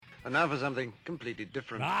And now for something completely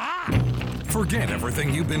different. Forget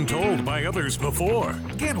everything you've been told by others before.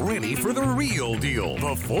 Get ready for the real deal,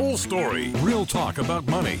 the full story. Real talk about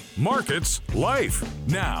money, markets, life.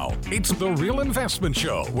 Now, it's The Real Investment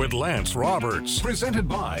Show with Lance Roberts, presented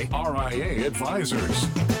by RIA Advisors.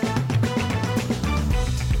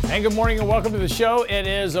 And good morning and welcome to the show. It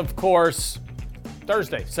is, of course,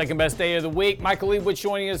 Thursday, second best day of the week. Michael Lebowitz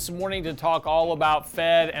joining us this morning to talk all about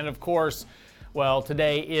Fed. And of course, well,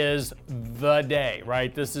 today is the day,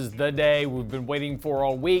 right? This is the day we've been waiting for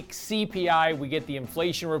all week. CPI, we get the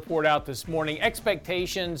inflation report out this morning.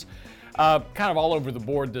 Expectations, kind of all over the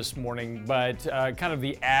board this morning, but kind of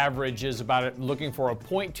the average is about it, looking for a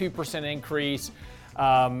 0.2% increase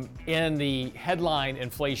in the headline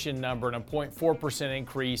inflation number and a 0.4%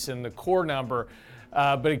 increase in the core number.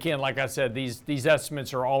 But again, like I said, these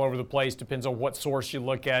estimates are all over the place. Depends on what source you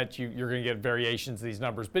look at. You're going to get variations of these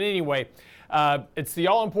numbers. But anyway, it's the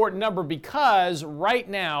all-important number because right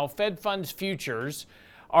now, Fed funds futures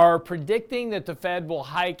are predicting that the Fed will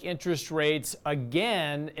hike interest rates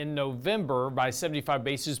again in November by 75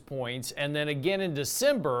 basis points and then again in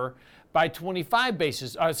December by 50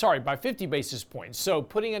 basis points. So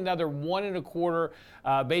putting another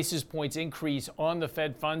 1.25 basis points increase on the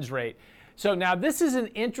Fed funds rate. So now this is an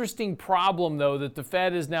interesting problem, though, that the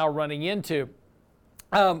Fed is now running into.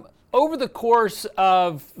 Over the course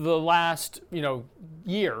of the last,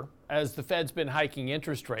 year, as the Fed's been hiking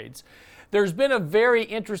interest rates, there's been a very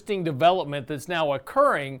interesting development that's now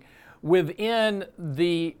occurring within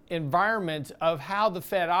the environment of how the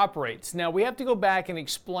Fed operates. Now, we have to go back and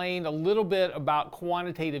explain a little bit about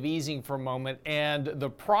quantitative easing for a moment and the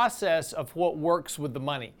process of what works with the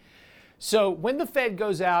money. So when the Fed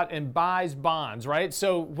goes out and buys bonds, right?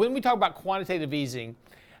 So when we talk about quantitative easing,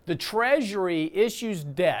 the Treasury issues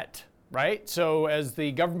debt, right? So as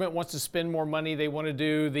the government wants to spend more money, they want to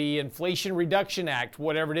do the Inflation Reduction Act,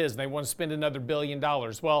 whatever it is, and they want to spend another $1 billion.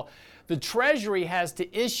 Well, the Treasury has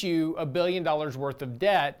to issue $1 billion worth of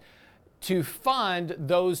debt to fund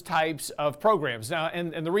those types of programs. Now,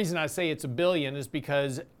 and the reason I say it's $1 billion is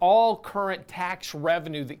because all current tax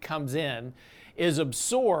revenue that comes in is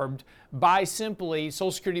absorbed by simply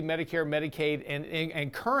Social Security, Medicare, Medicaid,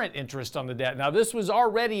 and current interest on the debt. Now, this was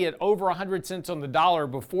already at over 100 cents on the dollar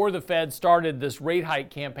before the Fed started this rate hike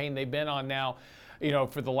campaign they've been on now,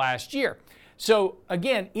 for the last year. So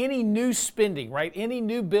again, any new spending, right? Any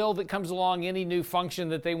new bill that comes along, any new function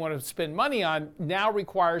that they want to spend money on now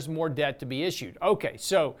requires more debt to be issued. Okay,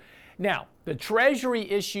 so now the Treasury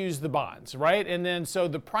issues the bonds, right? And then so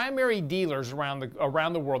the primary dealers around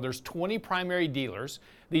the world, there's 20 primary dealers.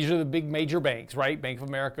 These are the big major banks, right? Bank of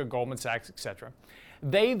America, Goldman Sachs, etc.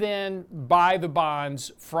 They then buy the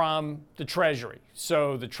bonds from the Treasury.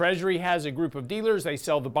 So the Treasury has a group of dealers. They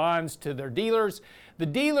sell the bonds to their dealers. The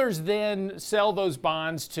dealers then sell those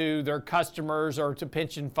bonds to their customers or to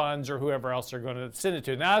pension funds or whoever else they're going to send it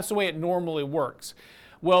to. Now, that's the way it normally works.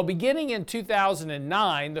 Well, beginning in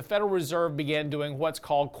 2009, the Federal Reserve began doing what's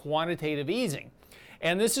called quantitative easing.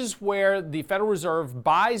 And this is where the Federal Reserve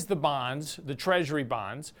buys the bonds, the Treasury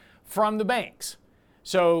bonds, from the banks.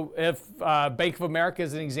 So if Bank of America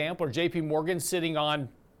is an example, or JP Morgan sitting on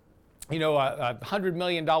 $100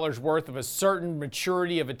 million worth of a certain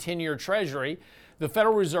maturity of a 10-year Treasury, the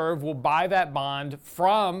Federal Reserve will buy that bond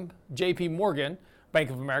from JP Morgan,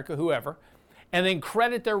 Bank of America, whoever, and then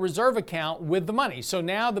credit their reserve account with the money. So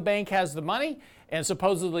now the bank has the money, and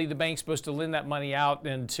supposedly the bank's supposed to lend that money out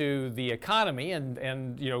into the economy, and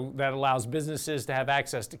that allows businesses to have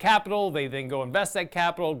access to capital. They then go invest that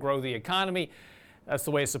capital, grow the economy. That's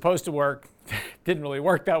the way it's supposed to work. Didn't really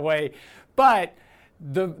work that way. But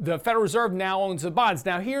the Federal Reserve now owns the bonds.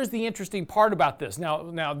 Now, here's the interesting part about this.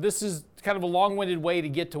 Now this is kind of a long-winded way to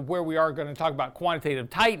get to where we are going to talk about quantitative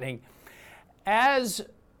tightening.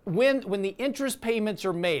 When the interest payments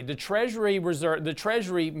are made, the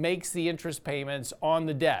Treasury makes the interest payments on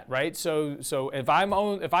the debt, right? So if I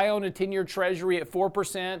own a 10-year Treasury at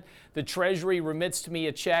 4%, the Treasury remits to me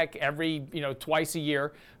a check every twice a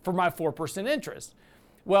year for my 4% interest.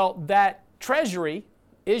 Well, that Treasury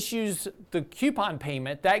issues the coupon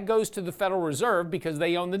payment that goes to the Federal Reserve because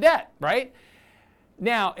they own the debt, right?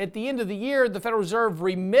 Now, at the end of the year, the Federal Reserve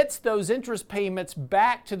remits those interest payments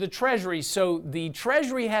back to the Treasury. So the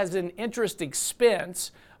Treasury has an interest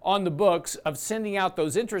expense on the books of sending out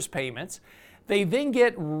those interest payments. They then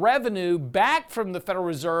get revenue back from the Federal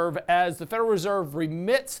Reserve as the Federal Reserve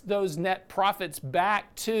remits those net profits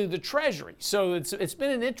back to the Treasury. So it's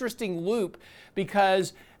been an interesting loop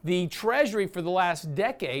because the Treasury for the last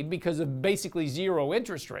decade, because of basically zero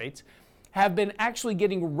interest rates, have been actually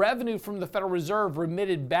getting revenue from the Federal Reserve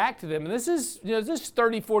remitted back to them. And this is, this is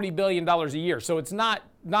 $30-40 billion a year, so it's not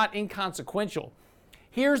inconsequential.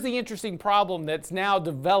 Here's the interesting problem that's now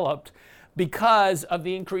developed because of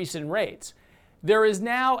the increase in rates. There is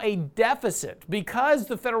now a deficit because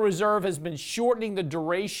the Federal Reserve has been shortening the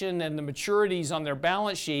duration and the maturities on their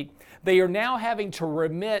balance sheet. They are now having to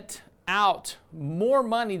remit out more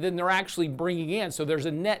money than they're actually bringing in. So there's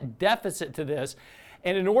a net deficit to this.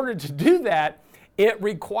 And in order to do that, it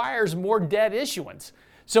requires more debt issuance.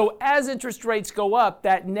 So as interest rates go up,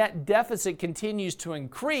 that net deficit continues to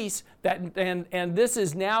increase, and this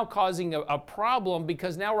is now causing a problem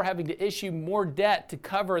because now we're having to issue more debt to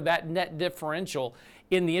cover that net differential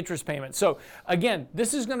in the interest payment. So again,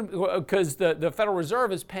 this is going to, because the Federal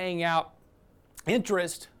Reserve is paying out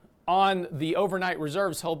interest on the overnight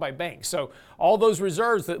reserves held by banks. So all those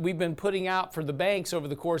reserves that we've been putting out for the banks over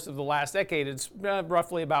the course of the last decade, it's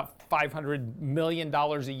roughly about $500 million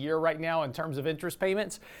a year right now in terms of interest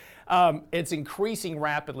payments. It's increasing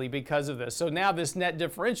rapidly because of this. So now this net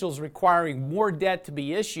differential is requiring more debt to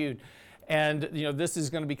be issued. And this is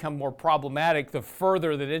going to become more problematic the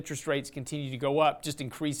further that interest rates continue to go up, just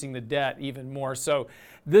increasing the debt even more. So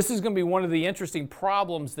this is going to be one of the interesting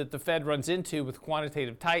problems that the Fed runs into with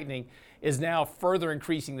quantitative tightening, is now further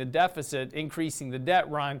increasing the deficit, increasing the debt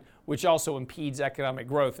run, which also impedes economic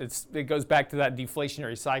growth. It goes back to that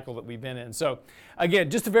deflationary cycle that we've been in. So again,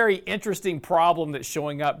 just a very interesting problem that's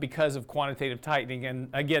showing up because of quantitative tightening, and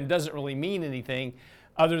again, doesn't really mean anything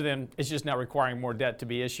other than it's just now requiring more debt to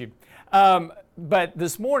be issued. But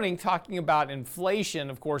this morning, talking about inflation,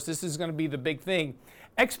 of course, this is going to be the big thing.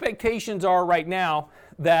 Expectations are right now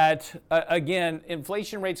that, again,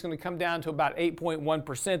 inflation rate's going to come down to about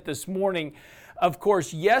 8.1% this morning. Of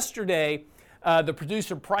course, yesterday, the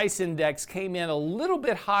producer price index came in a little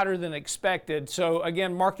bit hotter than expected. So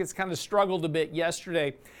again, markets kind of struggled a bit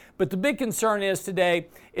yesterday. But the big concern today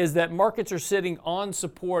is that markets are sitting on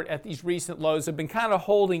support at these recent lows. Have been kind of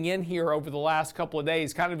holding in here over the last couple of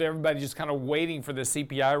days, kind of everybody just kind of waiting for the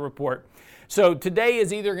CPI report. So today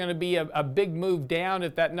is either going to be a big move down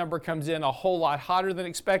if that number comes in a whole lot hotter than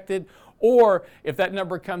expected, or if that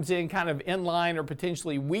number comes in kind of in line or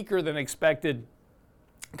potentially weaker than expected,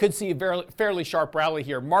 could see a fairly sharp rally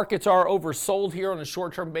here. Markets are oversold here on a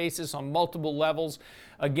short-term basis on multiple levels.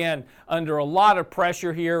 Again, under a lot of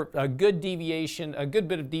pressure here, a good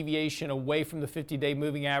bit of deviation away from the 50-day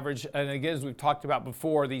moving average. And again, as we've talked about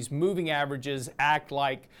before, these moving averages act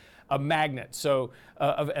like a magnet. So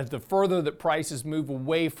as the further that prices move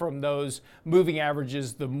away from those moving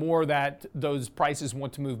averages, the more that those prices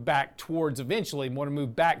want to move back towards, eventually want to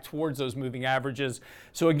move back towards those moving averages.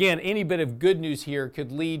 So again, any bit of good news here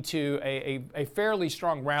could lead to a fairly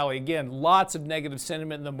strong rally. Again, lots of negative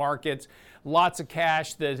sentiment in the markets, lots of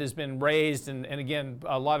cash that has been raised, and again,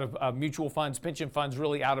 a lot of mutual funds, pension funds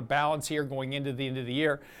really out of balance here going into the end of the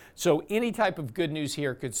year. So any type of good news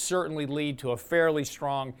here could certainly lead to a fairly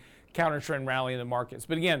strong counter-trend rally in the markets.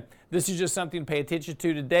 But again, this is just something to pay attention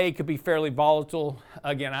to today. It could be fairly volatile.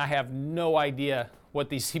 Again, I have no idea what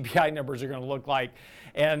these CPI numbers are going to look like.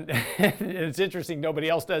 And it's interesting, nobody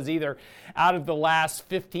else does either. Out of the last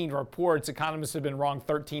 15 reports, economists have been wrong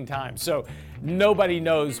 13 times. So nobody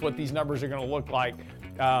knows what these numbers are going to look like.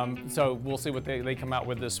 So we'll see what they come out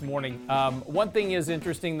with this morning. One thing is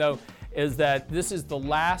interesting, though, is that this is the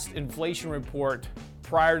last inflation report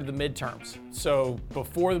prior to the midterms. So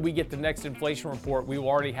before we get the next inflation report, we will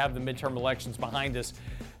already have the midterm elections behind us.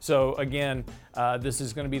 So again, this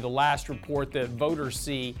is going to be the last report that voters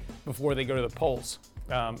see before they go to the polls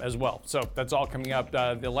as well. So that's all coming up.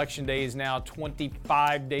 The election day is now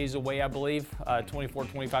 25 days away, I believe,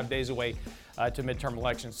 25 days away to midterm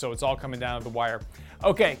elections. So it's all coming down to the wire.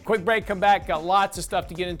 Okay, quick break, come back. Got lots of stuff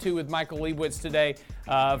to get into with Michael Lebowitz today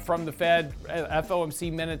from the Fed.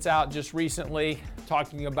 FOMC minutes out just recently,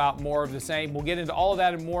 talking about more of the same. We'll get into all of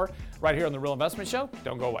that and more right here on The Real Investment Show.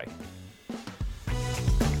 Don't go away.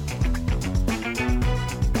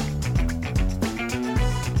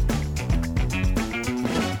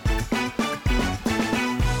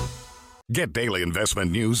 Get daily investment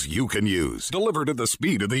news you can use, delivered at the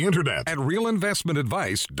speed of the internet at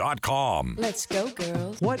realinvestmentadvice.com. Let's go,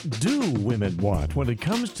 girls. What do women want when it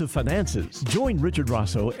comes to finances? Join Richard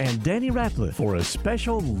Rosso and Danny Ratliff for a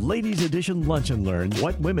special Ladies Edition Lunch and Learn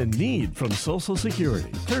What Women Need from Social Security,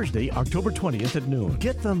 Thursday, October 20th at noon.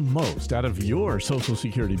 Get the most out of your Social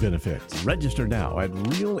Security benefits. Register now at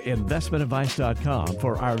realinvestmentadvice.com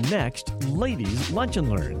for our next Ladies Lunch and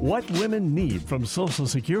Learn What Women Need from Social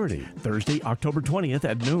Security, Thursday, October 20th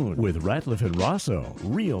at noon with Ratliff and Rosso.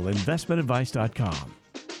 Realinvestmentadvice.com.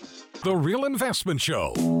 The Real Investment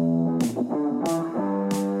Show. And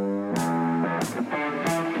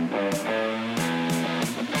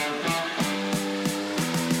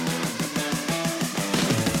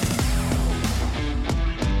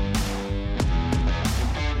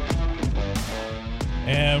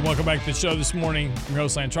welcome back to the show this morning. I'm your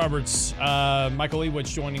host, Lance Roberts. Michael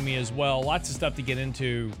Lebowitz joining me as well. Lots of stuff to get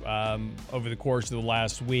into over the course of the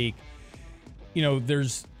last week.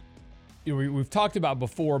 We've talked about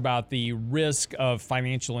before about the risk of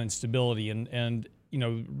financial instability. And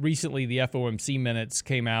recently the FOMC minutes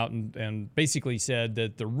came out and basically said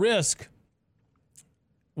that the risk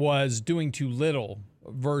was doing too little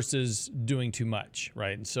versus doing too much,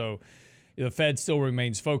 right? And so the Fed still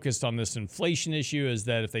remains focused on this inflation issue, is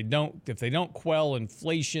that if they don't quell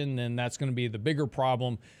inflation, then that's going to be the bigger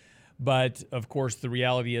problem. But of course, the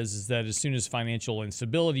reality is that as soon as financial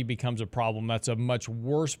instability becomes a problem, that's a much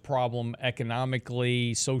worse problem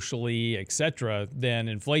economically, socially, et cetera, than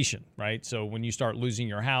inflation, right? So when you start losing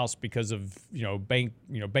your house because of bank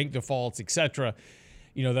defaults, et cetera,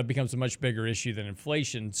 that becomes a much bigger issue than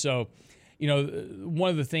inflation. So, one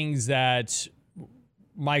of the things that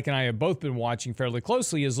Mike and I have both been watching fairly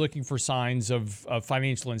closely is looking for signs of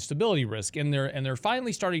financial instability risk, and they're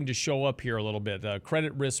finally starting to show up here a little bit.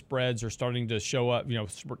 Credit risk spreads are starting to show up,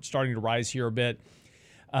 starting to rise here a bit.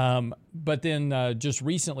 But then just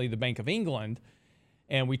recently, the Bank of England,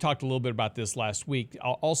 and we talked a little bit about this last week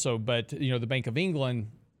also, but the Bank of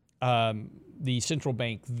England, the central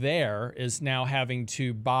bank there is now having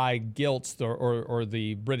to buy gilts or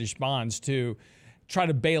the British bonds to try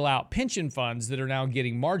to bail out pension funds that are now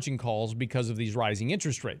getting margin calls because of these rising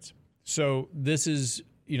interest rates. So this is,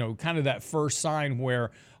 kind of that first sign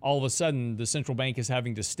where all of a sudden the central bank is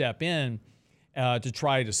having to step in to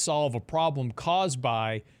try to solve a problem caused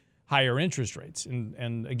by higher interest rates.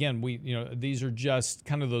 And again, these are just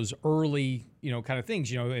kind of those early, kind of things,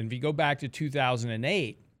 and if you go back to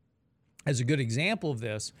 2008 as a good example of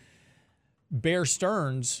this, Bear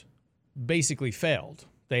Stearns basically failed.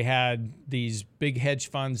 They had these big hedge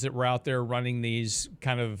funds that were out there running these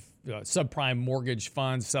kind of subprime mortgage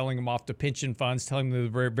funds, selling them off to pension funds, telling them they were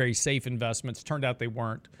very, very safe investments. Turned out they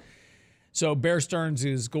weren't. So Bear Stearns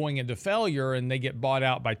is going into failure, and they get bought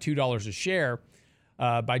out by $2 a share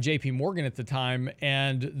by JP Morgan at the time.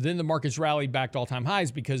 And then the markets rallied back to all-time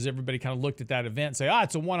highs because everybody kind of looked at that event and say,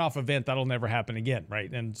 it's a one-off event. That'll never happen again, right?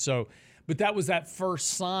 And so, but that was that first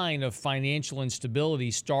sign of financial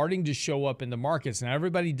instability starting to show up in the markets. Now,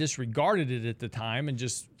 everybody disregarded it at the time and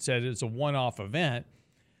just said it's a one-off event.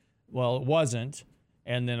 Well, it wasn't.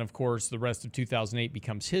 And then, of course, the rest of 2008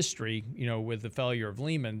 becomes history, with the failure of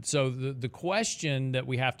Lehman. So the question that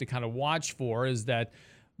we have to kind of watch for is that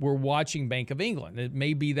we're watching Bank of England. It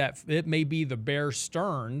may be the Bear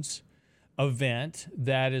Stearns event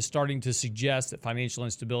that is starting to suggest that financial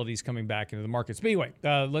instability is coming back into the markets. But anyway,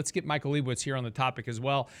 let's get Michael Lebowitz here on the topic as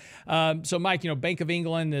well. So, Mike, Bank of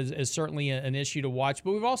England is certainly an issue to watch,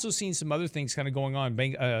 but we've also seen some other things kind of going on.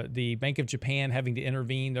 The Bank of Japan having to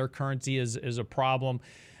intervene. Their currency is a problem.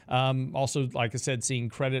 Also, like I said, seeing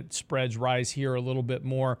credit spreads rise here a little bit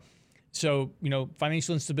more. So,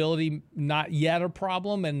 financial instability, not yet a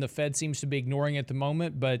problem, and the Fed seems to be ignoring it at the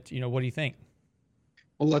moment. But, what do you think?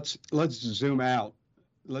 Well, let's zoom out.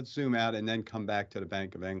 Let's zoom out and then come back to the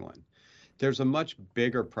Bank of England. There's a much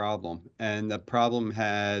bigger problem, and the problem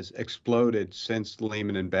has exploded since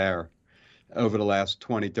Lehman and Bear over the last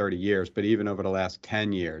 20, 30 years, but even over the last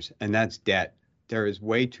 10 years, and that's debt. There is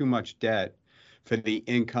way too much debt for the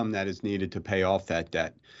income that is needed to pay off that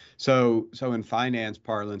debt. So in finance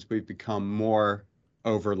parlance, we've become more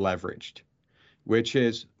over leveraged, which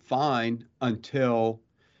is fine until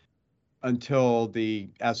the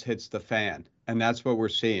S hits the fan. And that's what we're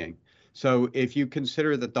seeing. So if you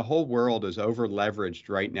consider that the whole world is over leveraged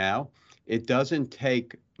right now, it doesn't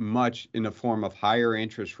take much in the form of higher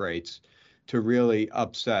interest rates to really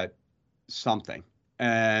upset something.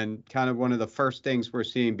 And kind of one of the first things we're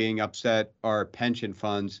seeing being upset are pension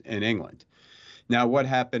funds in England. Now, what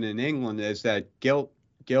happened in England is that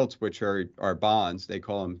gilts, which are bonds, they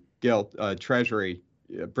call them treasury,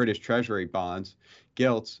 British Treasury bonds,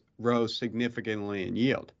 gilts rose significantly in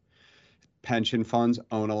yield. Pension funds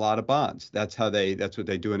own a lot of bonds. That's what they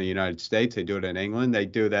do in the United States. They do it in England. They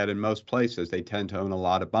do that in most places. They tend to own a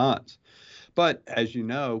lot of bonds. But as you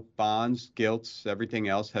know, bonds, gilts, everything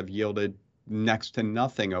else have yielded next to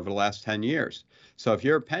nothing over the last 10 years. So if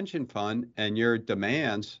you're a pension fund and your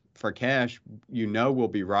demands for cash, will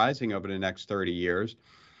be rising over the next 30 years,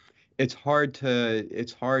 it's hard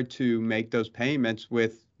to make those payments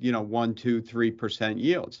with 1%, 2%, 3%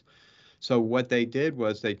 yields. So what they did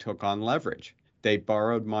was they took on leverage. They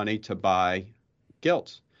borrowed money to buy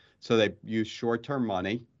gilts. So they used short-term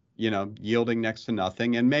money, yielding next to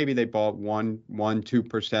nothing, and maybe they bought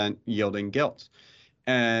 2% yielding gilts.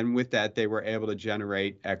 And with that, they were able to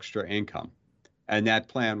generate extra income. And that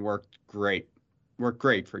plan worked great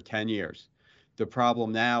for 10 years. The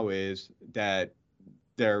problem now is that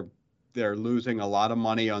they're losing a lot of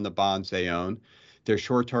money on the bonds they own. Their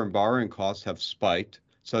short-term borrowing costs have spiked.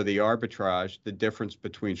 So the arbitrage, the difference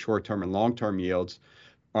between short-term and long-term yields,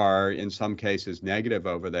 are in some cases negative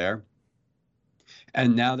over there.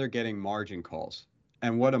 And now they're getting margin calls.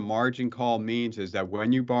 And what a margin call means is that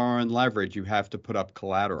when you borrow on leverage, you have to put up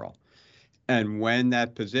collateral. And when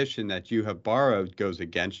that position that you have borrowed goes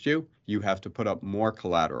against you, you have to put up more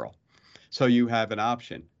collateral. So you have an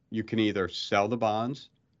option. You can either sell the bonds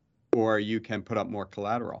or you can put up more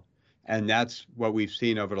collateral. And that's what we've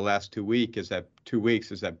seen over the last 2 weeks is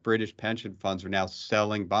that British pension funds are now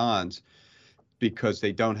selling bonds because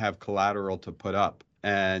they don't have collateral to put up.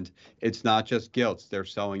 And it's not just gilts. They're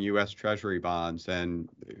selling U.S. Treasury bonds and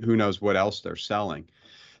who knows what else they're selling.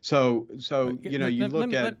 So let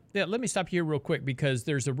me stop you here real quick because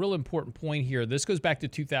there's a real important point here. This goes back to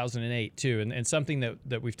 2008 too, and something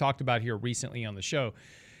that we've talked about here recently on the show.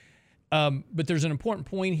 But there's an important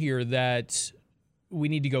point here that we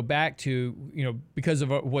need to go back to, because of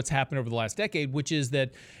what's happened over the last decade, which is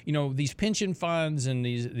that, these pension funds and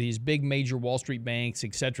these big major Wall Street banks,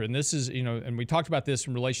 et cetera, and this is, and we talked about this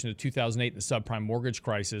in relation to 2008, the subprime mortgage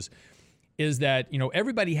crisis, is that,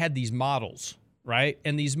 everybody had these models, right?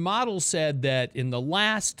 And these models said that in the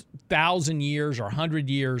last 1,000 years or 100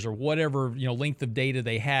 years or whatever, length of data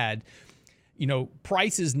they had,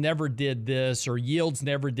 prices never did this or yields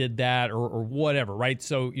never did that or whatever, right?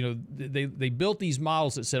 So, they built these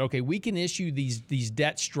models that said, okay, we can issue these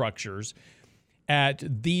debt structures at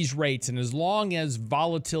these rates. And as long as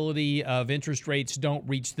volatility of interest rates don't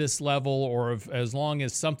reach this level or as long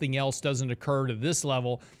as something else doesn't occur to this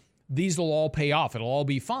level, these will all pay off. It'll all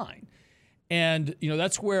be fine. And,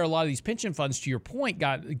 that's where a lot of these pension funds, to your point,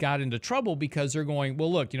 got into trouble because they're going,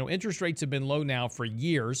 well, look, interest rates have been low now for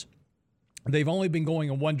years. They've only been going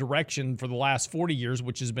in one direction for the last 40 years,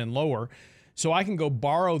 which has been lower. So I can go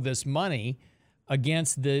borrow this money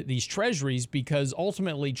against these treasuries because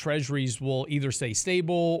ultimately treasuries will either stay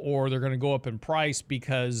stable or they're going to go up in price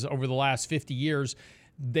because over the last 50 years,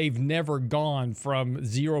 they've never gone from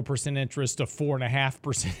 0% interest to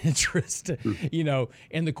 4.5% interest,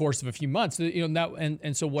 in the course of a few months.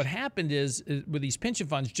 And so what happened is with these pension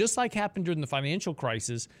funds, just like happened during the financial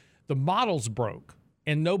crisis, the models broke.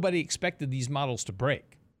 And nobody expected these models to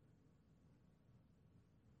break.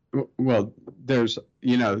 Well,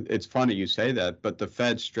 it's funny you say that, but the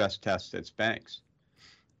Fed stress tests its banks.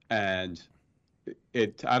 And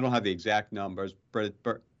I don't have the exact numbers, but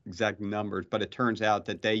it turns out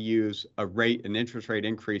that they use an interest rate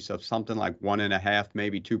increase of something like 1.5%,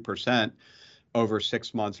 maybe 2% over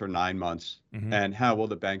 6 months or 9 months. Mm-hmm. And how will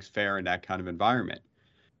the banks fare in that kind of environment?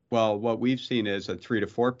 Well, what we've seen is a 3 to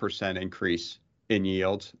 4% increase in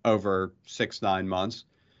yields over 6-9 months,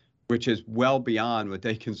 which is well beyond what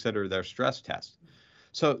they consider their stress test.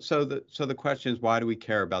 So the question is, why do we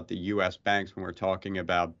care about the U.S. banks when we're talking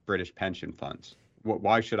about British pension funds?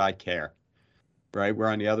 Why should I care? Right? We're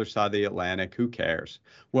on the other side of the Atlantic. Who cares?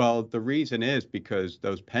 Well, the reason is because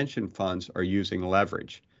those pension funds are using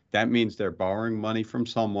leverage. That means they're borrowing money from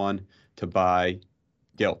someone to buy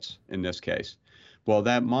gilts in this case. Well,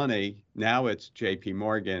 that money, now it's JP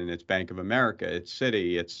Morgan, it's Bank of America, it's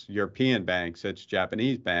Citi, it's European banks, it's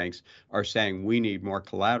Japanese banks are saying we need more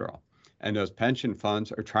collateral. And those pension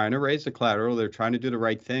funds are trying to raise the collateral. They're trying to do the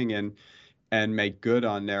right thing and make good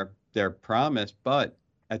on their promise. But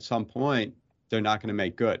at some point, they're not going to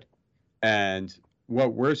make good. And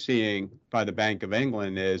what we're seeing by the Bank of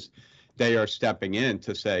England is they are stepping in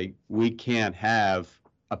to say, we can't have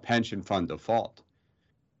a pension fund default.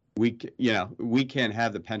 We can't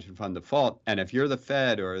have the pension fund default. And if you're the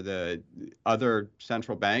Fed or the other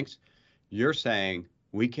central banks, you're saying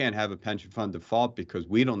we can't have a pension fund default because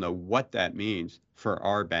we don't know what that means for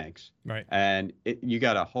our banks. Right. And you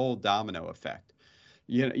got a whole domino effect.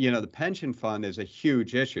 The pension fund is a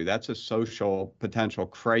huge issue. That's a social potential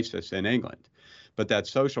crisis in England. But that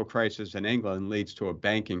social crisis in England leads to a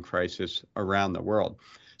banking crisis around the world.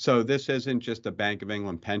 So this isn't just a Bank of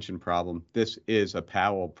England pension problem. This is a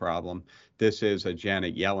Powell problem. This is a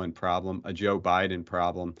Janet Yellen problem, a Joe Biden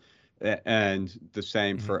problem, and the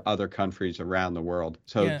same for other countries around the world.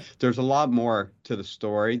 So there's a lot more to the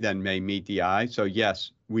story than may meet the eye. So yes,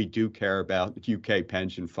 we do care about UK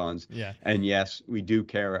pension funds. Yeah. And yes, we do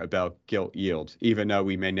care about gilt yields, even though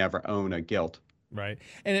we may never own a gilt. Right.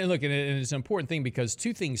 And look, and it's an important thing because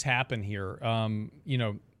two things happen here.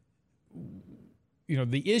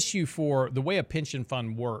 the issue for the way a pension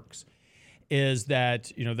fund works is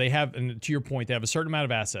that, they have, and to your point, they have a certain amount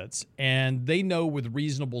of assets, and they know with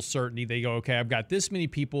reasonable certainty, they go, okay, I've got this many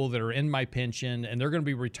people that are in my pension, and they're going to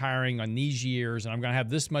be retiring on these years, and I'm going to have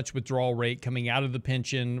this much withdrawal rate coming out of the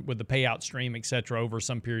pension with the payout stream, et cetera, over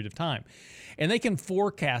some period of time. And they can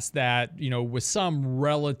forecast that, with some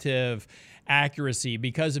relative accuracy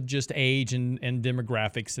because of just age and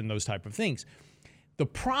demographics and those type of things. The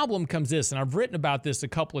problem comes this, and I've written about this a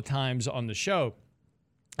couple of times on the show,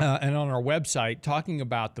 and on our website, talking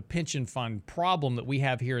about the pension fund problem that we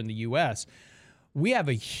have here in the U.S. We have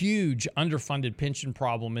a huge underfunded pension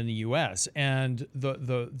problem in the U.S. And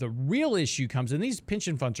the real issue comes, and these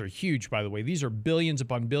pension funds are huge, by the way. These are billions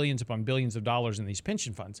upon billions upon billions of dollars in these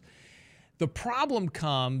pension funds. The problem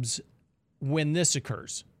comes when this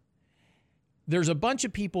occurs. There's a bunch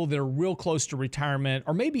of people that are real close to retirement,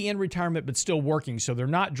 or maybe in retirement but still working, so they're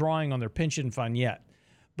not drawing on their pension fund yet.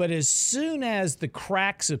 But as soon as the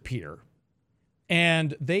cracks appear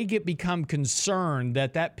and they become concerned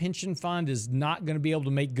that pension fund is not going to be able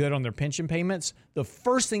to make good on their pension payments, the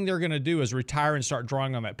first thing they're going to do is retire and start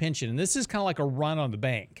drawing on that pension. And this is kind of like a run on the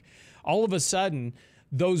bank. All of a sudden,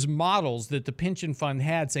 those models that the pension fund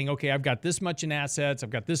had saying, okay, I've got this much in assets, I've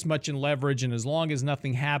got this much in leverage, and as long as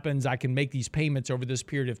nothing happens, I can make these payments over this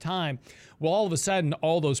period of time. Well, all of a sudden,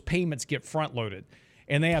 all those payments get front-loaded.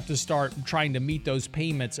 And they have to start trying to meet those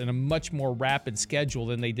payments in a much more rapid schedule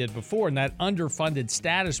than they did before. And that underfunded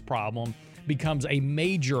status problem becomes a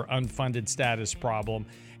major unfunded status problem.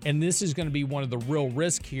 And this is going to be one of the real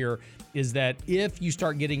risks here, is that if you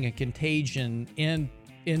start getting a contagion in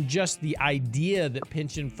just the idea that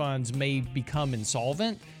pension funds may become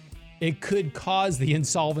insolvent, it could cause the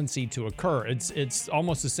insolvency to occur. It's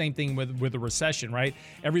almost the same thing with a recession, right?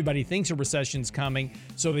 Everybody thinks a recession's coming,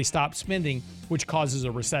 so they stop spending, which causes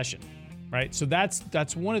a recession, right? So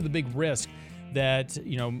that's one of the big risks that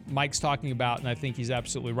Mike's talking about, and I think he's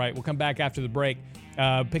absolutely right. We'll come back after the break,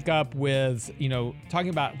 pick up with talking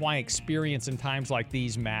about why experience in times like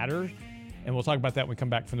these matter, and we'll talk about that when we come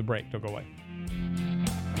back from the break. Don't go away.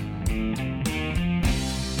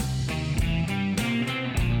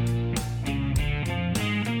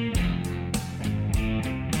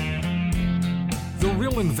 The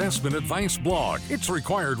Real Investment Advice blog. It's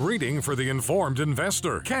required reading for the informed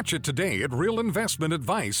investor. Catch it today at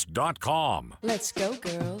realinvestmentadvice.com. Let's go,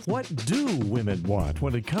 girls. What do women want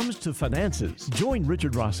when it comes to finances? Join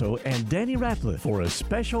Richard Rosso and Danny Ratliff for a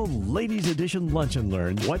special Ladies Edition Lunch and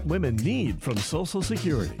Learn What Women Need from Social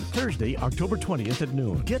Security. Thursday, October 20th at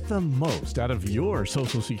noon. Get the most out of your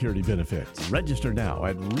Social Security benefits. Register now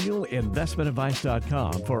at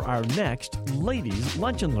realinvestmentadvice.com for our next Ladies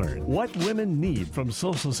Lunch and Learn What Women Need from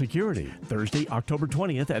Social Security. Thursday, October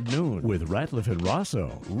 20th at noon with Ratliff and Rosso.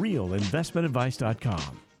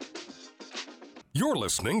 realinvestmentadvice.com. You're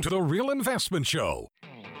listening to The Real Investment Show.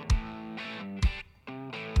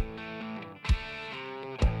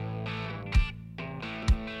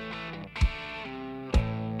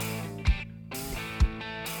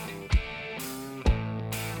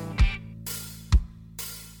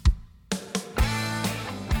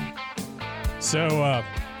 So,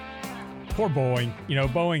 poor Boeing.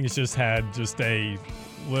 Boeing has just had a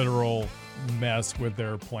literal mess with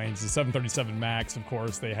their planes. The 737 MAX, of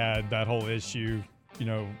course, they had that whole issue,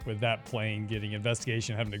 with that plane getting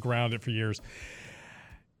investigation, having to ground it for years.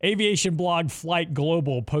 Aviation blog Flight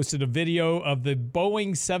Global posted a video of the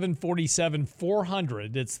Boeing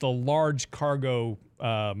 747-400. It's the large cargo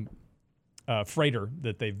freighter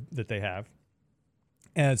that they have.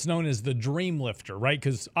 And it's known as the Dream Lifter, right?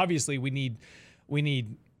 Because obviously we need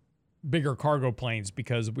bigger cargo planes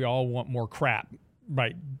because we all want more crap,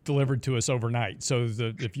 right, delivered to us overnight. So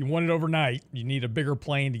if you want it overnight, you need a bigger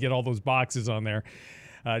plane to get all those boxes on there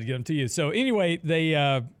to get them to you. So anyway,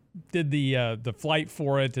 they did the flight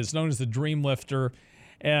for it. It's known as the Dream Lifter,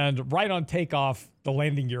 and right on takeoff, the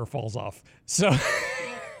landing gear falls off. So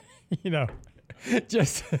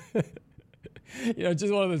just.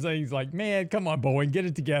 Just one of those things like, man, come on, Boeing, get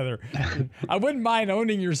it together. I wouldn't mind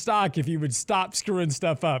owning your stock if you would stop screwing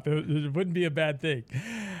stuff up. It wouldn't be a bad thing.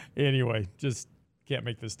 Anyway, just can't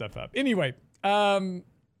make this stuff up. Anyway,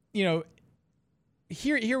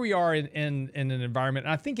 here we are in an environment,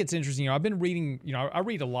 and I think it's interesting. I've been reading, I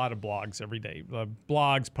read a lot of blogs every day,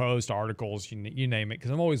 blogs, posts, articles, you name it, because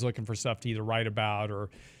I'm always looking for stuff to either write about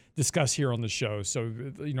or discuss here on the show. So,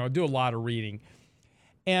 I do a lot of reading.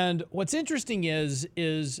 And what's interesting is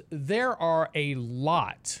there are a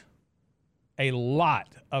lot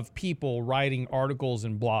of people writing articles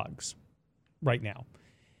and blogs right now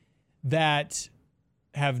that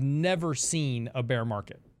have never seen a bear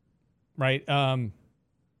market. right? And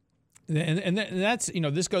that's,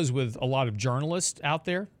 this goes with a lot of journalists out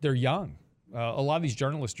there. They're young. A lot of these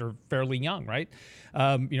journalists are fairly young, right?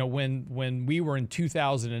 When we were in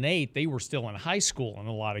 2008, they were still in high school in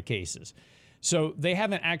a lot of cases. So they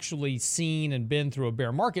haven't actually seen and been through a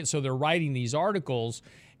bear market. So they're writing these articles,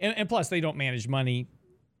 and plus they don't manage money.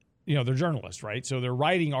 They're journalists, right? So they're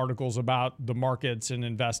writing articles about the markets and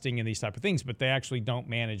investing and these type of things, but they actually don't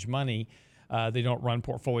manage money. They don't run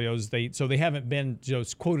portfolios. So they haven't been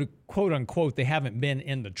just quote unquote, they haven't been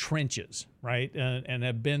in the trenches, right? And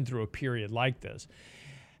have been through a period like this.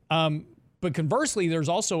 But conversely, there's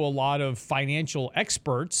also a lot of financial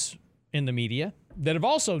experts in the media that have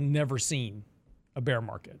also never seen a bear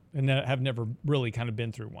market and that have never really kind of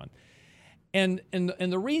been through one. And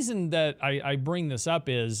the reason that I bring this up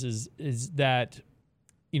is that,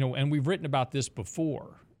 and we've written about this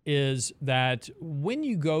before, is that when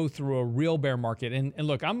you go through a real bear market, and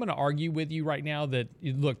look, I'm going to argue with you right now that,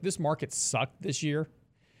 look, this market sucked this year.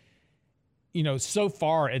 So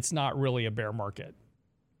far, it's not really a bear market.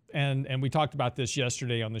 And we talked about this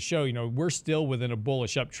yesterday on the show. We're still within a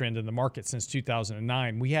bullish uptrend in the market since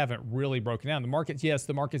 2009. We haven't really broken down. The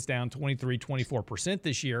market's down 23, 24%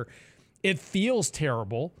 this year. It feels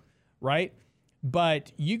terrible, right?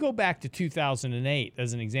 But you go back to 2008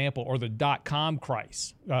 as an example, or the dot-com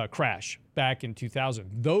crash back in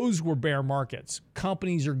 2000. Those were bear markets.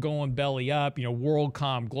 Companies are going belly up.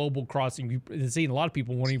 WorldCom, Global Crossing. You've seen a lot of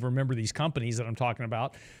people won't even remember these companies that I'm talking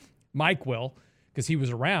about. Mike will, because he was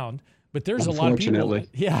around. But there's a lot of people.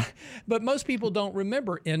 Yeah, but most people don't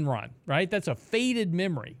remember Enron, right? That's a faded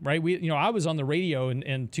memory, right? I was on the radio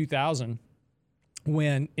in 2000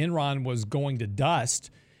 when Enron was going to dust.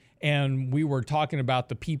 And we were talking about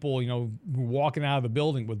the people, walking out of the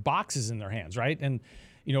building with boxes in their hands, right? And,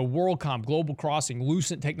 WorldCom, Global Crossing,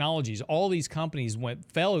 Lucent Technologies, all these companies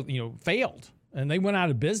failed, and they went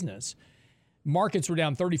out of business. Markets were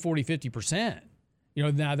down 30, 40, 50%.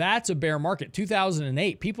 Now that's a bear market.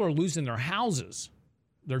 2008, people are losing their houses,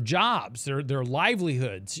 their jobs, their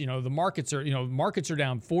livelihoods. The markets are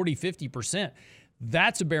down 40, 50%.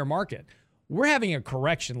 That's a bear market. We're having a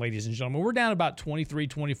correction, ladies and gentlemen. We're down about 23,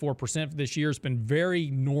 24% for this year. It's been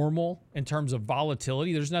very normal in terms of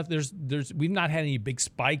volatility. We've not had any big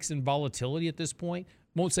spikes in volatility at this point.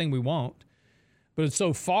 I'm not saying we won't, but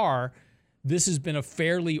so far, this has been a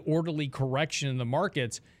fairly orderly correction in the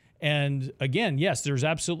markets. And again, yes, there's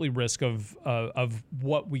absolutely risk of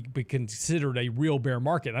what we considered a real bear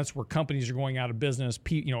market. That's where companies are going out of business,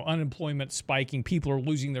 unemployment spiking, people are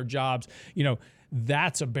losing their jobs.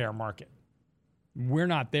 That's a bear market. We're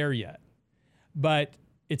not there yet. But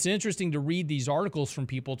it's interesting to read these articles from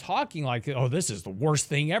people talking like, oh, this is the worst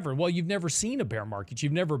thing ever. Well, you've never seen a bear market.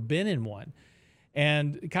 You've never been in one.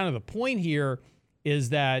 And kind of the point here is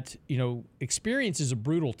that, experience is a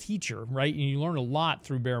brutal teacher, right? And you learn a lot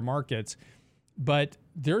through bear markets. But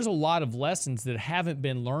there's a lot of lessons that haven't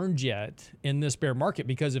been learned yet in this bear market,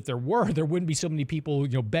 because if there were, there wouldn't be so many people,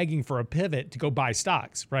 begging for a pivot to go buy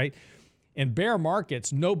stocks, right? In bear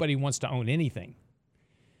markets, nobody wants to own anything.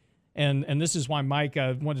 And this is why, Mike,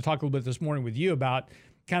 I wanted to talk a little bit this morning with you about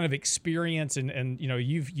kind of experience, and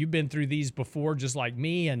you've been through these before just like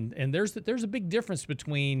me, and there's a big difference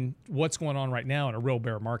between what's going on right now and a real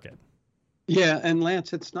bear market. Yeah, and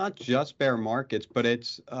Lance, it's not just bear markets, but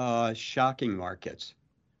it's shocking markets,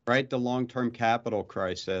 right? The long-term capital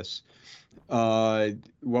crisis,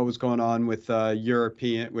 what was going on with Europe,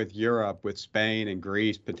 with Spain and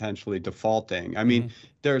Greece potentially defaulting. I mean,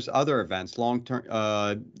 there's other events, long-term,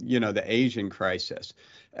 the Asian crisis.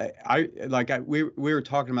 We were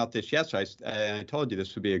talking about this yesterday, and I told you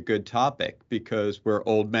this would be a good topic because we're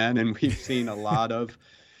old men and we've seen a lot of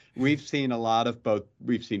both.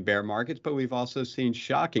 We've seen bear markets, but we've also seen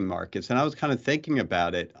shocking markets. And I was kind of thinking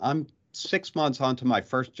about it. I'm 6 months onto my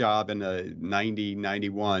first job in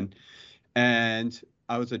 91. And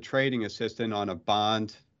I was a trading assistant on a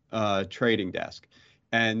bond trading desk.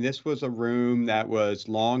 And this was a room that was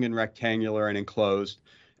long and rectangular and enclosed.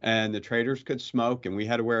 And the traders could smoke, and we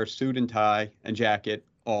had to wear a suit and tie and jacket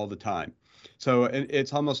all the time. So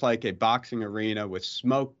it's almost like a boxing arena with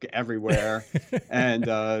smoke everywhere. And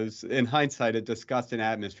in hindsight, a disgusting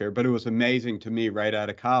atmosphere. But it was amazing to me right out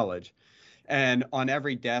of college. And on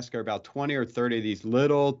every desk are about 20 or 30 of these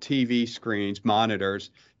little TV screens, monitors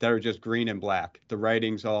that are just green and black. The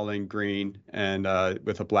writing's all in green and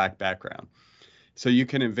with a black background. So you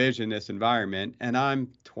can envision this environment. And I'm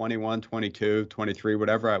 21, 22, 23,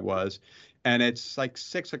 whatever I was. And it's like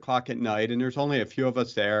 6 o'clock at night. And there's only a few of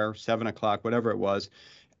us there, 7 o'clock, whatever it was.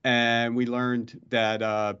 And we learned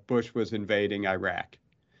that Bush was invading Iraq.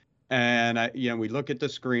 And we look at the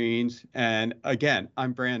screens, and again,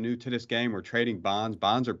 I'm brand new to this game. We're trading bonds.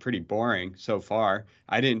 Bonds are pretty boring so far.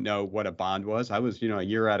 I didn't know what a bond was. I was, a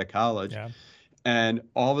year out of college. Yeah. And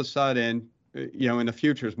all of a sudden, in the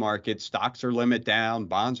futures market, stocks are limit down,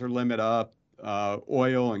 bonds are limit up,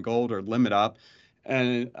 oil and gold are limit up.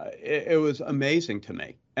 And it was amazing to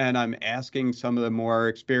me. And I'm asking some of the more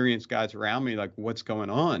experienced guys around me, like, what's going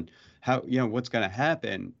on? How, what's going to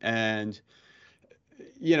happen? And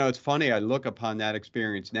it's funny, I look upon that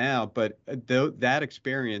experience now, but that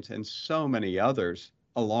experience and so many others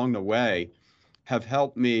along the way have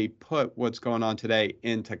helped me put what's going on today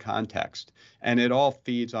into context. And it all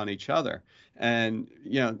feeds on each other. And,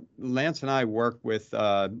 Lance and I work with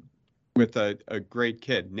a great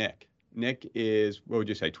kid, Nick. Nick is, what would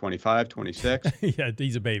you say, 25, 26? Yeah,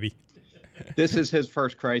 he's a baby. This is his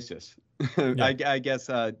first crisis. Yeah. I guess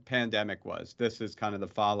pandemic was. This is kind of the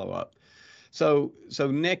follow-up. So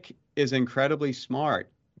Nick is incredibly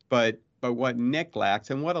smart, but what Nick lacks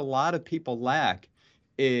and what a lot of people lack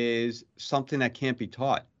is something that can't be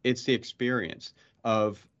taught. It's the experience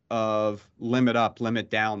of limit up, limit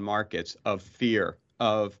down markets, of fear,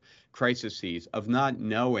 of crises, of not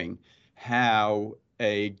knowing how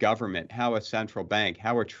a government, how a central bank,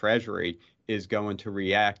 how a treasury is going to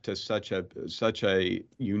react to such a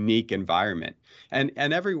unique environment. And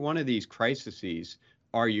every one of these crises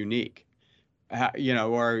are unique.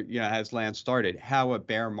 As Lance started, how a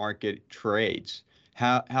bear market trades,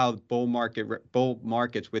 how bull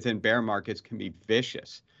markets within bear markets can be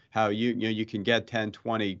vicious, how you can get 10,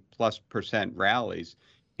 20+% rallies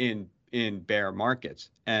in bear markets,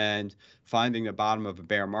 and finding the bottom of a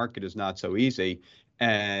bear market is not so easy.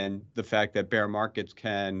 And the fact that bear markets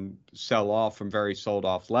can sell off from very sold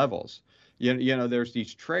off levels. There's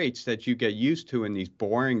these traits that you get used to in these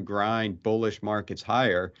boring grind bullish markets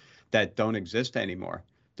higher that don't exist anymore.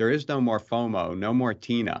 There is no more FOMO, no more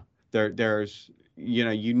TINA. There's,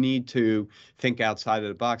 you need to think outside of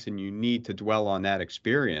the box, and you need to dwell on that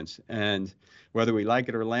experience. And whether we like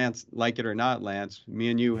it or not, Lance, me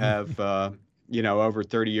and you have, over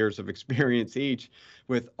 30 years of experience each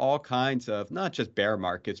with all kinds of, not just bear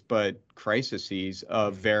markets, but crises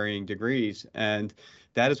of varying degrees. And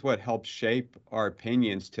that is what helps shape our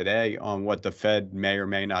opinions today on what the Fed may or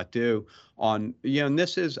may not do on, and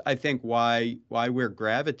this is, I think, why we're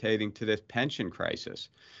gravitating to this pension crisis,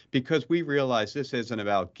 because we realize this isn't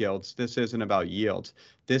about gilts. This isn't about yields.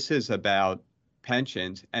 This is about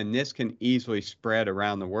pensions, and this can easily spread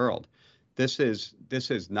around the world. This is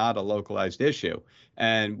not a localized issue.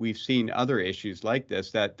 And we've seen other issues like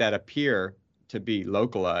this that appear to be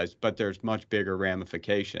localized, but there's much bigger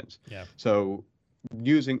ramifications. Yeah. So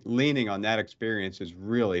leaning on that experience is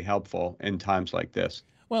really helpful in times like this.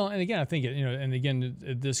 Well, and again, I think,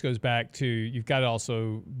 this goes back to, you've got to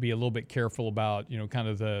also be a little bit careful about, kind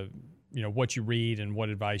of the, what you read and what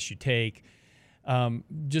advice you take.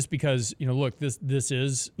 Just because,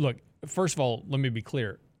 look, first of all, let me be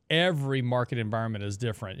clear. Every market environment is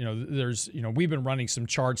different. We've been running some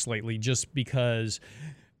charts lately just because,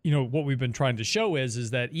 what we've been trying to show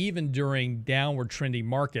is that even during downward trending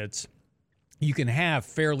markets, you can have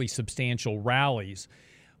fairly substantial rallies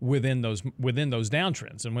within those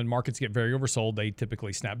downtrends. And when markets get very oversold, they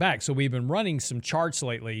typically snap back. So we've been running some charts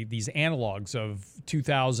lately, these analogs of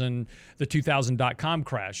the 2000 dot-com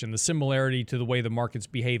crash and the similarity to the way the market's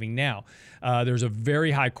behaving now. There's a very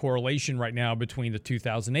high correlation right now between the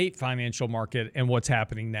 2008 financial market and what's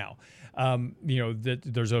happening now.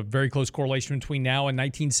 There's a very close correlation between now and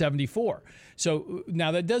 1974. So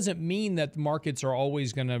now that doesn't mean that the markets are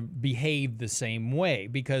always going to behave the same way,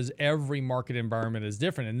 because every market environment is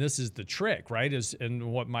different. And this is the trick, right?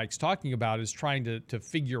 And what Mike's talking about is trying to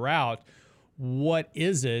figure out what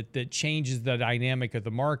is it that changes the dynamic of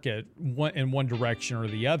the market in one direction or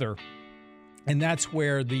the other. And that's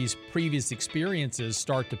where these previous experiences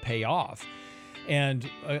start to pay off. And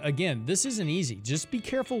again, this isn't easy. Just be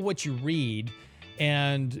careful what you read,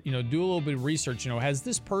 and do a little bit of research. Has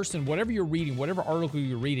this person, whatever you're reading, whatever article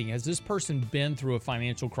you're reading, has this person been through a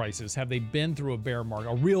financial crisis? Have they been through a bear market,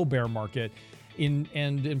 a real bear market? And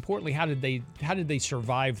importantly, how did they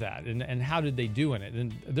survive that, and how did they do in it?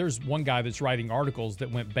 And there's one guy that's writing articles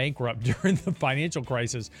that went bankrupt during the financial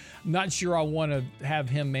crisis. I'm not sure I want to have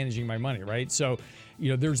him managing my money, right? So,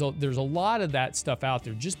 there's a lot of that stuff out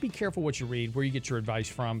there. Just be careful what you read, where you get your advice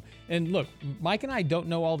from. And look, Mike and I don't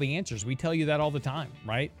know all the answers. We tell you that all the time,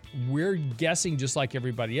 right? We're guessing just like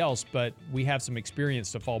everybody else, but we have some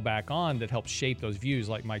experience to fall back on that helps shape those views,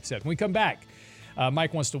 like Mike said. When we come back,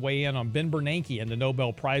 Mike wants to weigh in on Ben Bernanke and the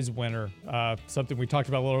Nobel Prize winner, something we talked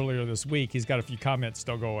about a little earlier this week. He's got a few comments.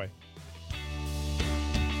 Don't go away.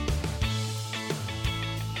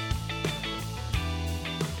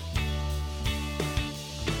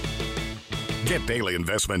 Get daily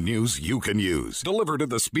investment news you can use, delivered at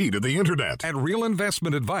the speed of the internet at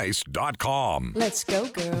realinvestmentadvice.com. Let's go,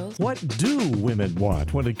 girls. What do women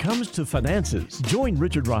want when it comes to finances? Join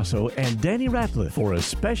Richard Rosso and Danny Ratliff for a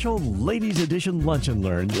special Ladies Edition Lunch and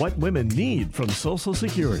Learn What Women Need from Social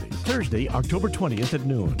Security. Thursday, October 20th at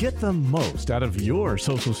noon. Get the most out of your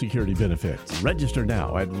Social Security benefits. Register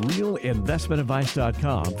now at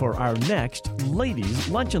realinvestmentadvice.com for our next Ladies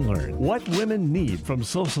Lunch and Learn What Women Need from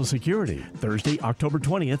Social Security. Thursday, October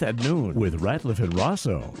 20th at noon with Ratliff and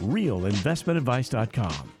Rosso.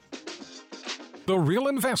 realinvestmentadvice.com. The Real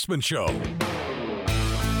Investment Show.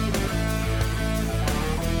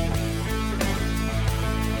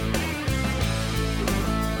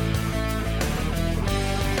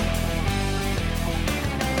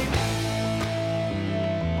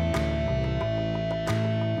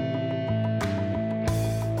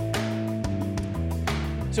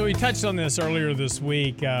 So we touched on this earlier this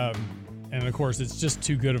week, and of course, it's just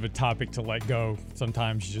too good of a topic to let go.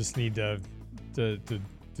 Sometimes you just need to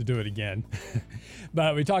do it again.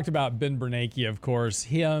 But we talked about Ben Bernanke, of course.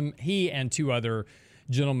 He and two other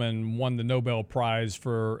gentlemen won the Nobel Prize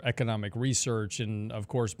for Economic Research, and of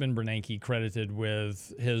course, Ben Bernanke credited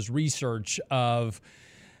with his research of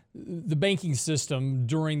the banking system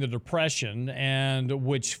during the Depression, and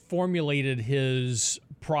which formulated his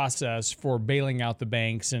process for bailing out the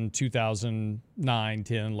banks in 2009,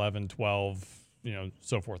 10, 11, 12,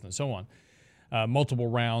 so forth and so on. Multiple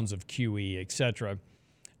rounds of QE, etc.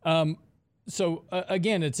 So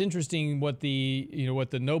again, it's interesting what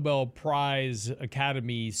the Nobel Prize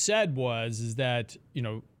Academy said is that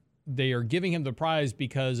they are giving him the prize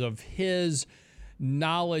because of his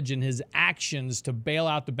knowledge and his actions to bail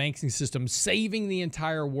out the banking system, saving the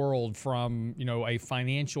entire world from a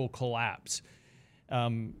financial collapse.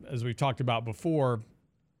 As we've talked about before,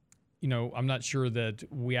 I'm not sure that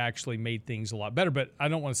we actually made things a lot better, but I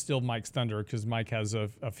don't want to steal Mike's thunder because Mike has a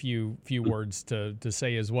few words to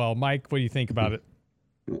say as well. Mike, what do you think about it?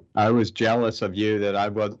 I was jealous of you that I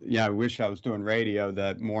wish I was doing radio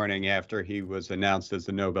that morning after he was announced as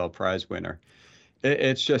the Nobel Prize winner.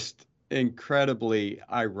 It's just incredibly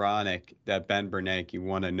ironic that Ben Bernanke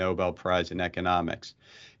won a Nobel Prize in economics.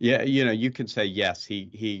 Yeah, you could say, yes,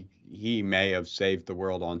 he may have saved the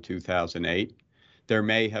world on 2008. There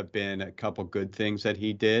may have been a couple good things that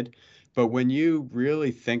he did, but when you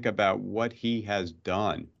really think about what he has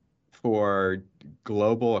done for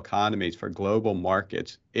global economies, for global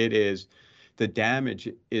markets, the damage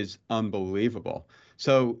is unbelievable.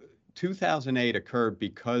 So 2008 occurred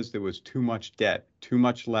because there was too much debt, too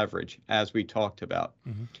much leverage, as we talked about.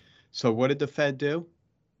 Mm-hmm. So what did the Fed do?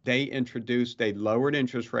 They lowered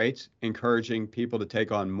interest rates, encouraging people to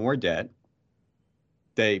take on more debt.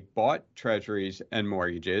 They bought treasuries and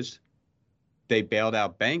mortgages. They bailed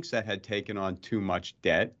out banks that had taken on too much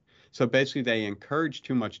debt. So basically, they encouraged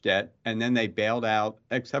too much debt, and then they bailed out,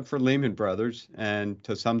 except for Lehman Brothers and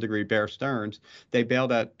to some degree Bear Stearns, they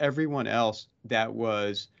bailed out everyone else that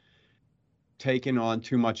was taking on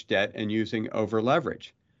too much debt and using over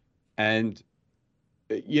leverage. And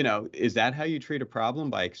is that how you treat a problem,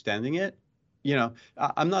 by extending it?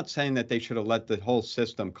 I'm not saying that they should have let the whole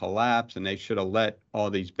system collapse and they should have let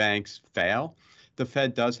all these banks fail. The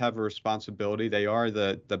Fed does have a responsibility. They are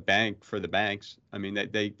the bank for the banks. I mean,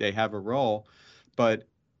 they have a role, but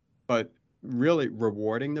really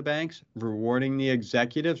rewarding the banks, rewarding the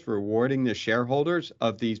executives, rewarding the shareholders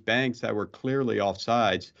of these banks that were clearly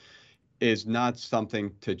offsides is not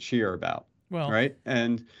something to cheer about. Well, right.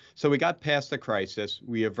 And so we got past the crisis,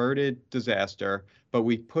 we averted disaster, but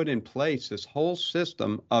we put in place this whole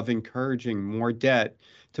system of encouraging more debt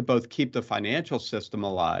to both keep the financial system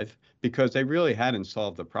alive, because they really hadn't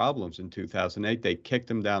solved the problems in 2008. They kicked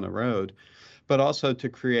them down the road, but also to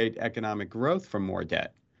create economic growth from more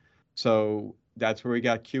debt. So that's where we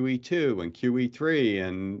got QE2 and QE3.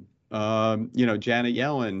 And, Janet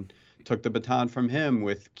Yellen took the baton from him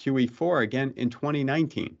with QE4 again in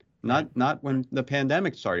 2019. Not when the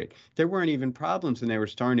pandemic started. There weren't even problems, and they were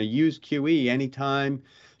starting to use QE anytime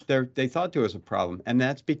they thought there was a problem. And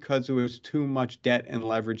that's because there was too much debt and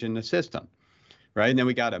leverage in the system, right? And then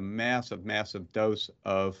we got a massive, massive dose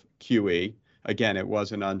of QE. Again, it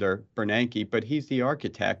wasn't under Bernanke, but he's the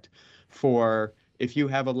architect for, if you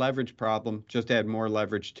have a leverage problem, just add more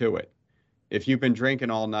leverage to it. If you've been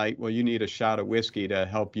drinking all night, well, you need a shot of whiskey to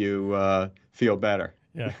help you feel better.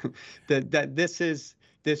 Yeah.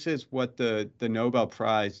 This is what the Nobel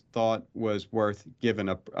Prize thought was worth giving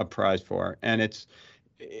a prize for. And it's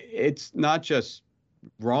not just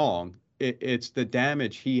wrong, it's the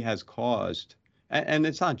damage he has caused And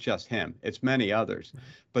it's not just him, it's many others.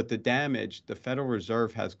 But the damage the Federal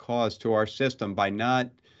Reserve has caused to our system by not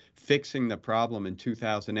fixing the problem in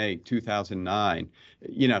 2008, 2009.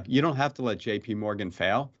 You don't have to let JP Morgan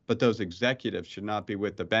fail, but those executives should not be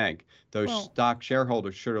with the bank. Those stock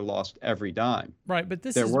shareholders should have lost every dime. Right, but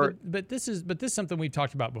this is something we've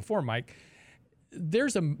talked about before, Mike.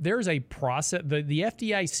 There's a process, the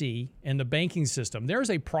FDIC and the banking system,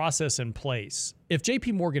 there's a process in place. If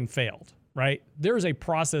JP Morgan failed, right, there's a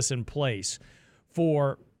process in place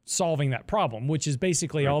for solving that problem, which is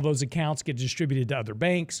basically all those accounts get distributed to other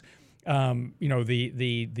banks.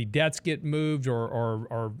 The debts get moved,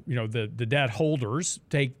 or the debt holders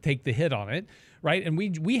take the hit on it, right? And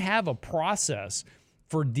we have a process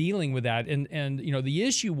for dealing with that. And the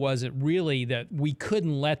issue wasn't really that we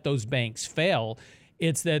couldn't let those banks fail.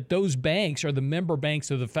 It's that those banks are the member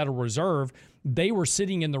banks of the Federal Reserve. They were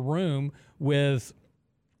sitting in the room with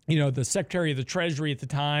the Secretary of the Treasury at the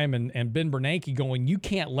time and Ben Bernanke going, you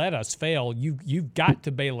can't let us fail. You've got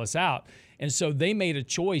to bail us out. And so they made a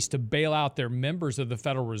choice to bail out their members of the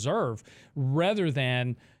Federal Reserve rather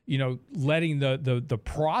than, letting the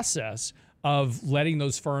process of letting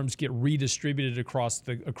those firms get redistributed across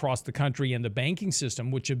the country and the banking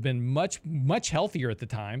system, which have been much, much healthier at the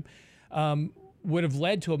time, would have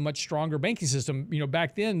led to a much stronger banking system.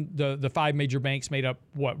 Back then, the five major banks made up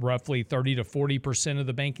roughly 30 to 40% of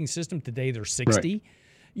the banking system. Today, they're 60.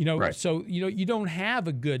 Right. So you don't have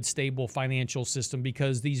a good, stable financial system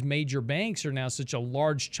because these major banks are now such a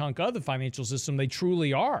large chunk of the financial system. They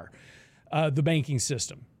truly are the banking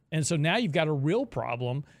system, and so now you've got a real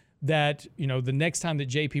problem that the next time that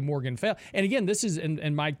JP Morgan failed. And again, this is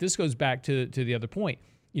and Mike, this goes back to the other point.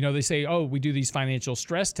 They say, we do these financial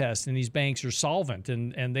stress tests and these banks are solvent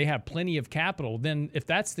and they have plenty of capital. Then if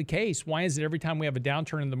that's the case, why is it every time we have a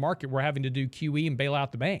downturn in the market, we're having to do QE and bail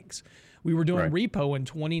out the banks? We were doing repo in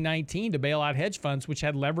 2019 to bail out hedge funds, which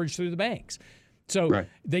had leverage through the banks. So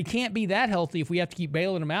they can't be that healthy if we have to keep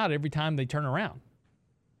bailing them out every time they turn around.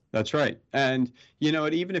 That's right. And,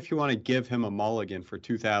 even if you want to give him a mulligan for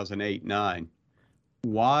 2008-9,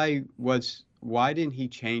 why didn't he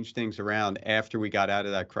change things around after we got out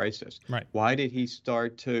of that crisis? Right. Why didn't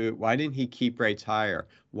he keep rates higher?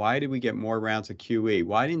 Why did we get more rounds of QE?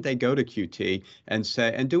 Why didn't they go to QT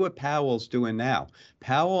and do what Powell's doing now?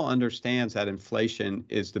 Powell understands that inflation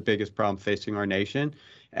is the biggest problem facing our nation,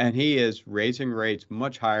 and he is raising rates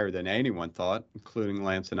much higher than anyone thought, including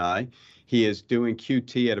Lance and I. He is doing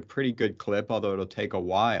QT at a pretty good clip, although it'll take a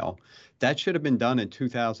while. That should have been done in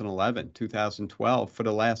 2011, 2012 for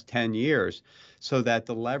the last 10 years so that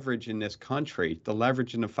the leverage in this country, the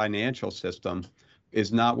leverage in the financial system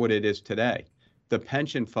is not what it is today. The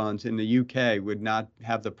pension funds in the UK would not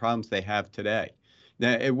have the problems they have today.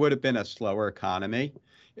 Now, it would have been a slower economy.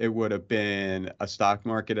 It would have been a stock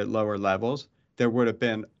market at lower levels. There would have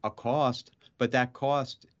been a cost, but that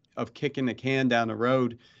cost of kicking the can down the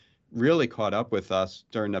road really caught up with us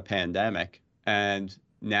during the pandemic. And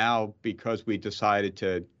now, because we decided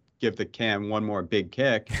to give the can one more big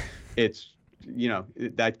kick, it's,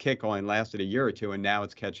 that kick only lasted a year or two, and now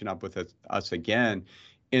it's catching up with us again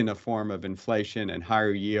in the form of inflation and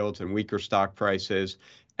higher yields and weaker stock prices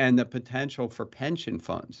and the potential for pension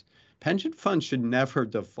funds. Pension funds should never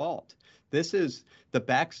default. This is the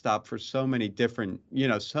backstop for so many different,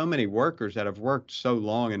 so many workers that have worked so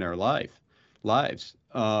long in their lives.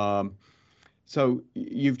 So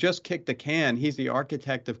you've just kicked the can. He's the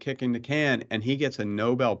architect of kicking the can, and he gets a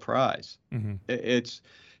Nobel Prize. Mm-hmm. It's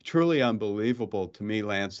truly unbelievable to me,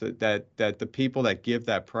 Lance, that the people that give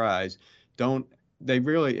that prize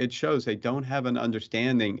it shows they don't have an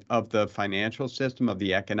understanding of the financial system, of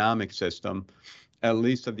the economic system, at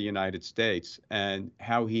least of the United States, and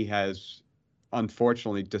how he has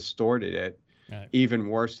unfortunately distorted it. Right. Even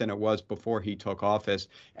worse than it was before he took office,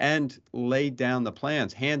 and laid down the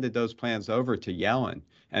plans, handed those plans over to Yellen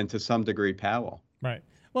and to some degree Powell. Right.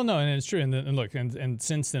 Well, no, and it's true. And look, and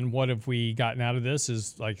since then, what have we gotten out of this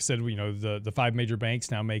is, like I said, the five major banks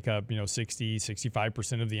now make up,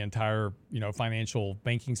 65% of the entire, financial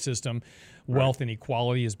banking system. Right. Wealth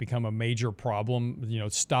inequality has become a major problem.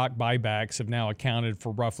 Stock buybacks have now accounted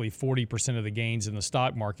for roughly 40% of the gains in the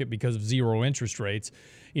stock market because of zero interest rates.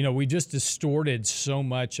 We just distorted so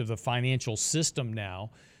much of the financial system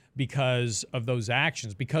now because of those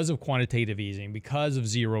actions, because of quantitative easing, because of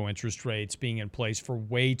zero interest rates being in place for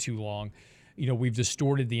way too long. We've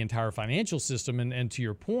distorted the entire financial system. And to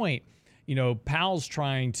your point, Powell's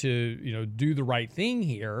trying to, do the right thing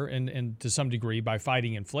here and to some degree by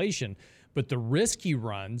fighting inflation. But the risk he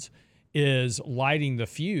runs is lighting the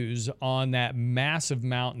fuse on that massive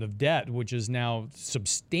mountain of debt, which is now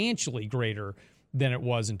substantially greater than it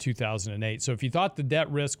was in 2008. So if you thought the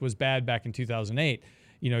debt risk was bad back in 2008,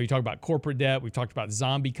 you talk about corporate debt. We've talked about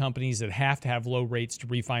zombie companies that have to have low rates to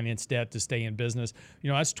refinance debt to stay in business.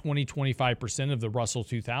 That's 25% of the Russell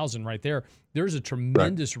 2000 right there. There's a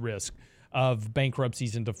tremendous risk of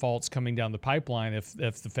bankruptcies and defaults coming down the pipeline if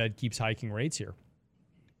the Fed keeps hiking rates here.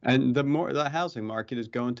 And the housing market is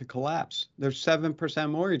going to collapse. There's 7%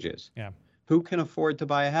 mortgages. Yeah. Who can afford to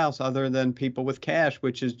buy a house other than people with cash,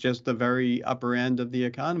 which is just the very upper end of the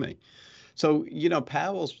economy? So,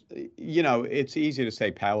 Powell's, it's easy to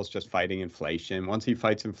say Powell's just fighting inflation. Once he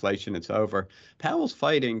fights inflation, it's over. Powell's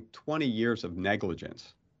fighting 20 years of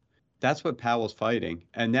negligence. That's what Powell's fighting.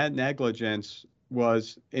 And that negligence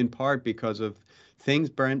was in part because of things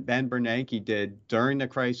Ben Bernanke did during the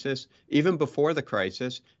crisis, even before the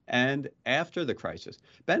crisis, and after the crisis.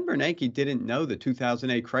 Ben Bernanke didn't know the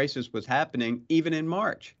 2008 crisis was happening even in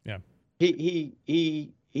March. Yeah.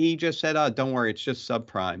 He just said, don't worry, it's just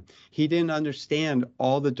subprime. He didn't understand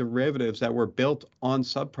all the derivatives that were built on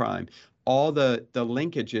subprime, all the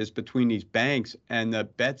linkages between these banks and the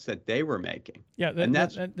bets that they were making. Yeah,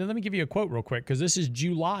 let me give you a quote real quick, because this is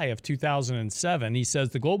July of 2007. He says,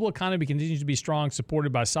 the global economy continues to be strong,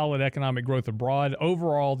 supported by solid economic growth abroad.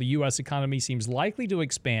 Overall, the U.S. economy seems likely to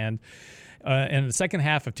expand in the second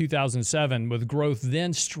half of 2007, with growth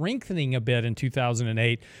then strengthening a bit in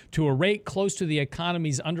 2008 to a rate close to the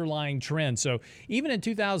economy's underlying trend. So even in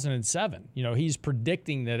 2007, he's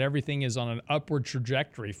predicting that everything is on an upward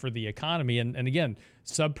trajectory for the economy. And again,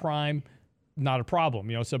 subprime, not a problem.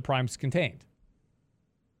 Subprime's contained.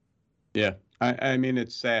 Yeah. I mean,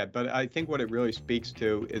 it's sad, but I think what it really speaks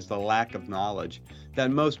to is the lack of knowledge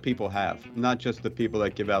that most people have, not just the people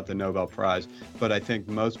that give out the Nobel Prize, but I think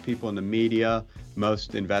most people in the media,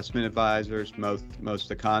 most investment advisors,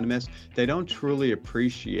 most economists, they don't truly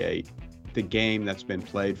appreciate the game that's been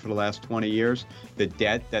played for the last 20 years, the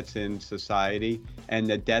debt that's in society, and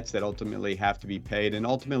the debts that ultimately have to be paid, and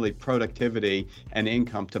ultimately productivity and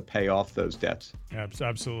income to pay off those debts.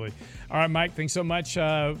 Absolutely. All right, Mike, thanks so much.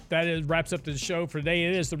 That wraps up the show for today.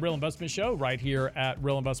 It is the Real Investment Show right here at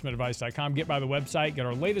realinvestmentadvice.com. Get by the website, get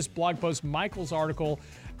our latest blog post, Michael's article,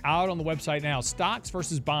 out on the website now. Stocks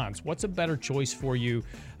versus bonds. What's a better choice for you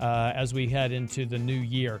as we head into the new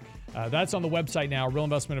year? That's on the website now,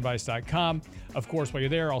 realinvestmentadvice.com. Of course, while you're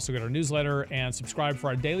there, also get our newsletter and subscribe for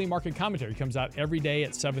our daily market commentary. It comes out every day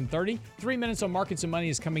at 7:30. 3 minutes on markets and money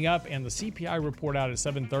is coming up, and the CPI report out at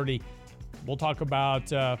 7:30. We'll talk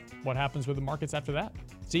about what happens with the markets after that.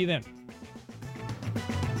 See you then.